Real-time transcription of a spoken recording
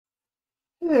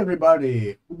Hey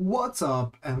everybody, what's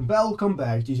up and welcome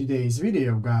back to today's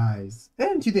video guys.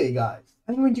 And today guys,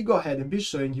 I'm going to go ahead and be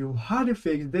showing you how to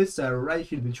fix this error right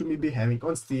here that you may be having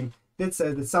on Steam that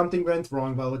says that something went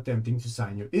wrong while attempting to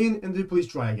sign you in and to please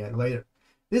try again later.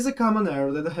 This is a common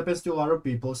error that happens to a lot of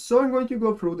people, so I'm going to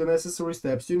go through the necessary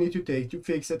steps you need to take to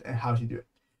fix it and how to do it.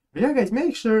 But yeah guys,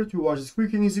 make sure to watch this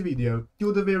quick and easy video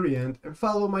till the very end and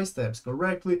follow my steps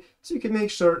correctly so you can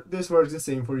make sure this works the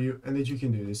same for you and that you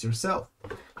can do this yourself.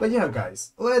 But yeah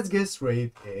guys, let's get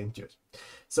straight into it.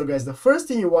 So guys, the first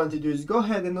thing you want to do is go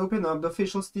ahead and open up the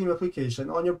official Steam application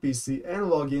on your PC and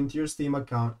log into your Steam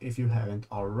account if you haven't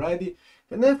already.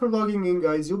 And then for logging in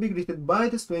guys, you'll be greeted by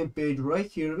this main page right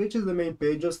here, which is the main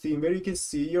page of Steam where you can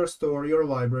see your store, your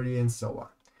library and so on.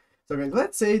 So guys,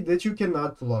 let's say that you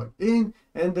cannot log in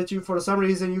and that you for some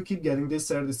reason you keep getting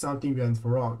this error that something went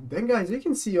wrong. Then guys, you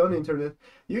can see on internet,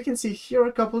 you can see here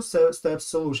a couple steps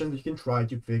solutions that you can try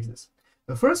to fix this.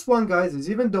 The first one guys is,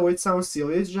 even though it sounds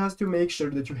silly, it's just to make sure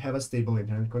that you have a stable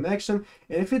internet connection,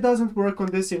 and if it doesn't work on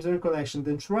this internet connection,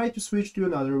 then try to switch to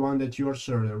another one that you are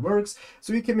sure that works,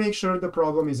 so you can make sure the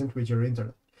problem isn't with your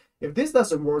internet. If this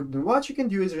doesn't work, then what you can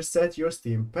do is reset your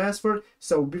Steam password.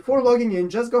 So before logging in,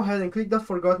 just go ahead and click the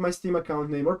forgot my Steam account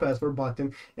name or password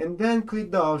button, and then click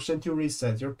the option to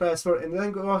reset your password, and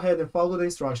then go ahead and follow the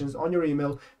instructions on your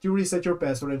email to reset your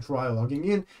password and try logging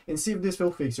in and see if this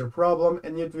will fix your problem,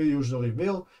 and it will usually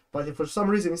will. But if for some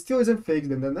reason it still isn't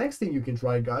fixed, then the next thing you can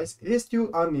try guys is to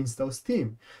uninstall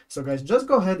Steam. So guys, just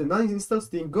go ahead and uninstall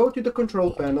Steam, go to the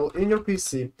control panel in your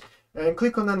PC, and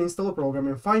click on uninstall a program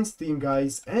and find Steam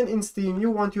guys, and in Steam you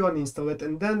want to uninstall it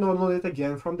and then download it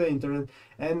again from the internet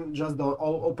and just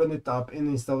open it up and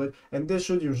install it, and this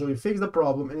should usually fix the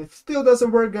problem. And if it still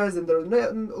doesn't work guys, then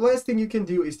the last thing you can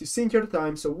do is to sync your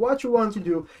time. So what you want to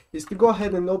do is to go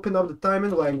ahead and open up the time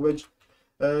and language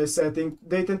setting,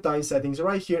 date and time settings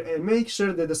right here, and make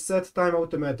sure that the set time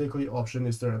automatically option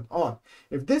is turned on.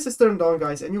 If this is turned on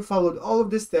guys and you followed all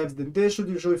of these steps, then this should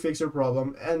usually fix your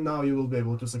problem and now you will be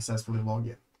able to successfully log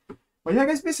in. But yeah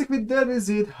guys, basically that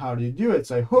is it, how do you do it.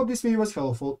 So I hope this video was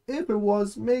helpful. If it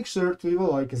was, make sure to leave a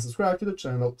like and subscribe to the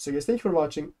channel. So guys, thank you for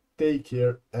watching, take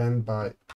care and bye.